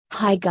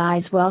Hi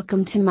guys,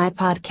 welcome to my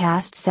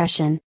podcast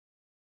session.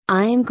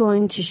 I am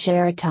going to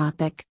share a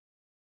topic.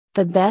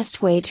 The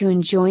best way to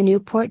enjoy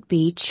Newport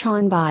Beach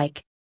on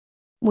bike.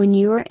 When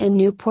you are in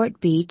Newport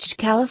Beach,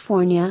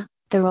 California,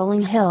 the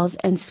rolling hills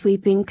and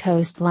sweeping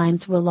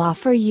coastlines will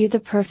offer you the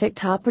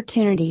perfect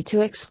opportunity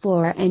to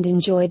explore and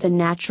enjoy the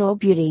natural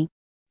beauty.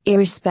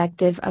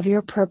 Irrespective of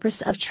your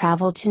purpose of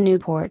travel to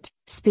Newport,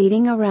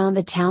 speeding around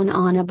the town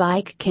on a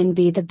bike can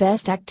be the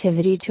best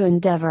activity to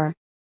endeavor.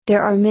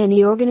 There are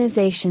many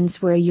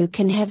organizations where you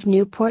can have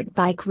Newport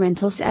bike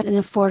rentals at an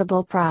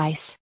affordable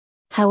price.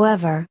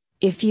 However,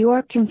 if you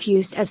are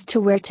confused as to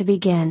where to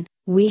begin,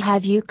 we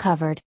have you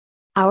covered.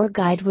 Our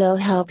guide will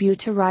help you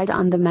to ride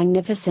on the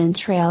magnificent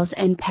trails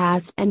and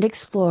paths and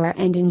explore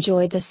and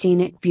enjoy the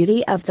scenic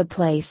beauty of the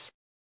place.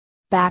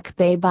 Back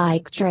Bay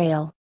Bike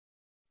Trail.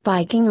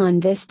 Biking on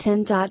this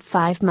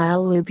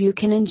 10.5-mile loop, you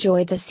can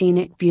enjoy the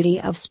scenic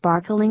beauty of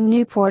sparkling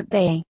Newport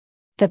Bay.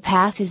 The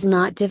path is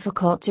not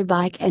difficult to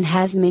bike and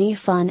has many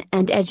fun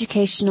and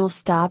educational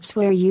stops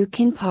where you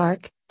can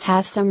park,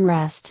 have some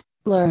rest,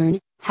 learn,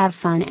 have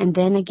fun and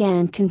then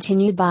again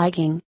continue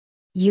biking.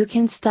 You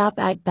can stop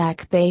at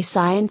Back Bay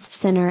Science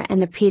Center and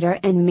the Peter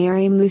and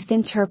Mary Muth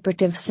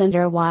Interpretive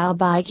Center while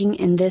biking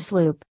in this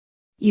loop.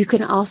 You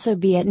can also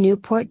be at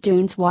Newport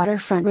Dunes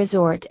Waterfront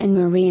Resort and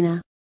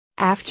Marina.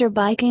 After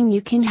biking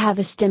you can have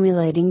a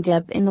stimulating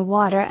dip in the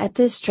water at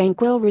this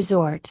tranquil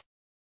resort.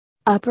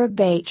 Upper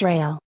Bay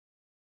Trail.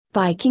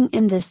 Biking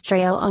in this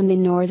trail on the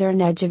northern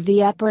edge of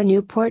the Upper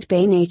Newport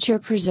Bay Nature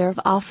Preserve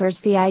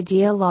offers the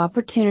ideal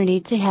opportunity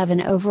to have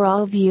an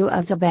overall view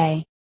of the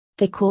bay.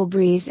 The cool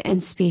breeze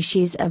and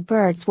species of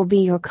birds will be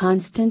your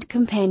constant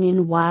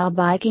companion while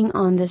biking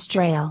on this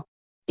trail.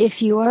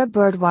 If you are a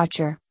bird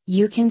watcher,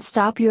 you can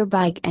stop your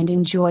bike and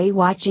enjoy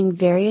watching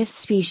various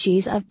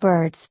species of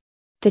birds.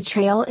 The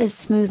trail is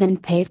smooth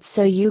and paved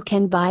so you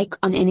can bike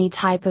on any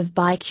type of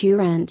bike you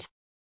rent.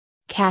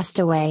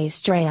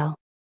 Castaways Trail.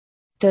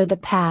 Though the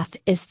path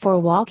is for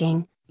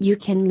walking, you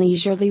can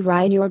leisurely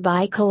ride your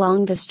bike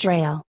along this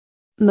trail.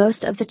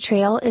 Most of the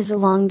trail is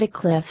along the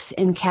cliffs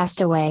in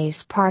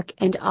Castaways Park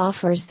and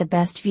offers the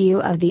best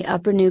view of the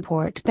Upper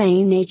Newport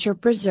Bay Nature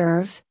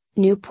Preserve,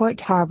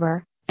 Newport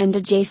Harbor, and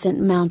adjacent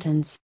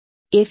mountains.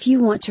 If you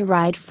want to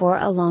ride for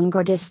a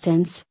longer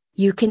distance,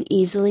 you can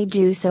easily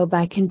do so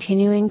by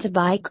continuing to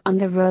bike on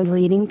the road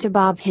leading to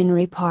Bob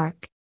Henry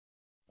Park.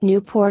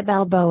 Newport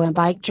Balboa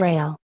Bike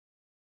Trail.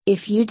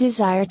 If you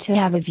desire to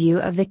have a view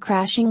of the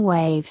crashing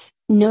waves,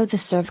 know the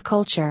surf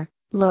culture,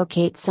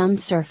 locate some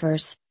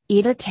surfers,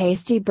 eat a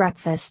tasty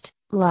breakfast,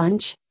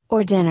 lunch,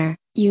 or dinner,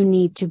 you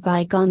need to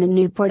bike on the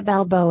Newport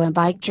Balboa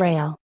Bike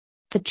Trail.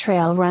 The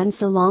trail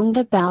runs along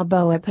the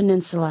Balboa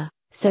Peninsula,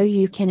 so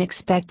you can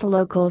expect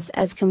locals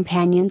as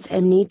companions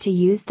and need to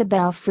use the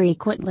bell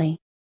frequently.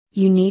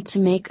 You need to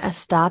make a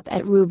stop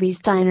at Ruby's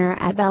Diner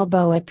at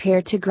Balboa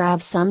Pier to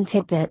grab some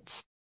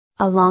tidbits.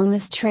 Along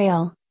this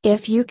trail,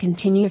 if you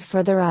continue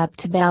further up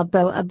to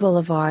Balboa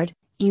Boulevard,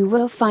 you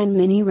will find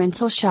many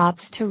rental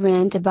shops to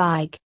rent a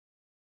bike.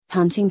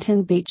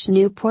 Huntington Beach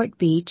Newport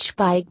Beach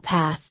Bike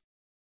Path.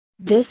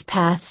 This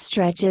path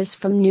stretches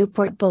from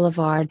Newport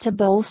Boulevard to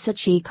Bolsa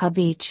Chica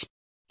Beach.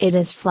 It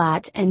is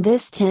flat and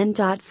this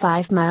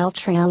 10.5-mile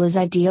trail is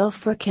ideal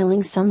for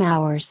killing some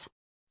hours.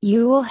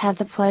 You will have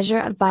the pleasure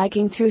of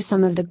biking through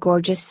some of the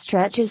gorgeous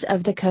stretches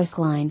of the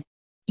coastline.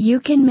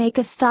 You can make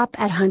a stop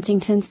at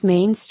Huntington's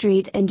Main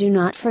Street and do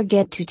not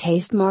forget to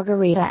taste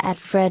margarita at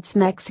Fred's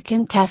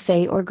Mexican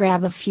Cafe or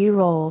grab a few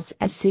rolls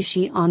at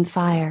Sushi on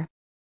Fire.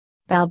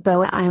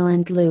 Balboa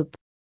Island Loop.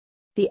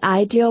 The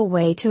ideal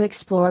way to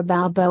explore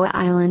Balboa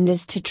Island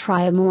is to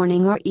try a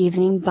morning or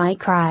evening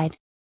bike ride.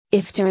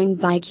 If during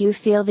bike you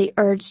feel the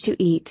urge to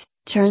eat,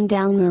 turn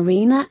down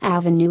Marina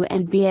Avenue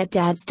and be at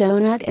Dad's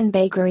Donut and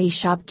Bakery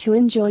Shop to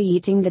enjoy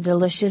eating the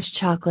delicious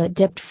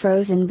chocolate-dipped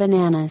frozen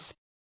bananas.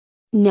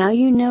 Now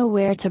you know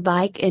where to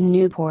bike in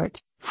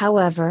Newport.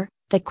 However,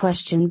 the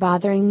question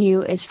bothering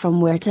you is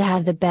from where to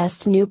have the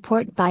best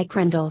Newport bike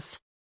rentals.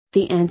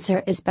 The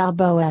answer is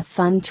Balboa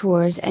Fun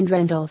Tours and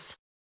Rentals.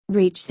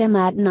 Reach them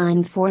at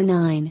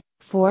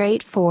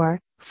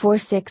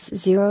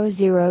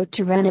 949-484-4600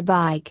 to rent a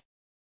bike.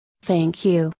 Thank you.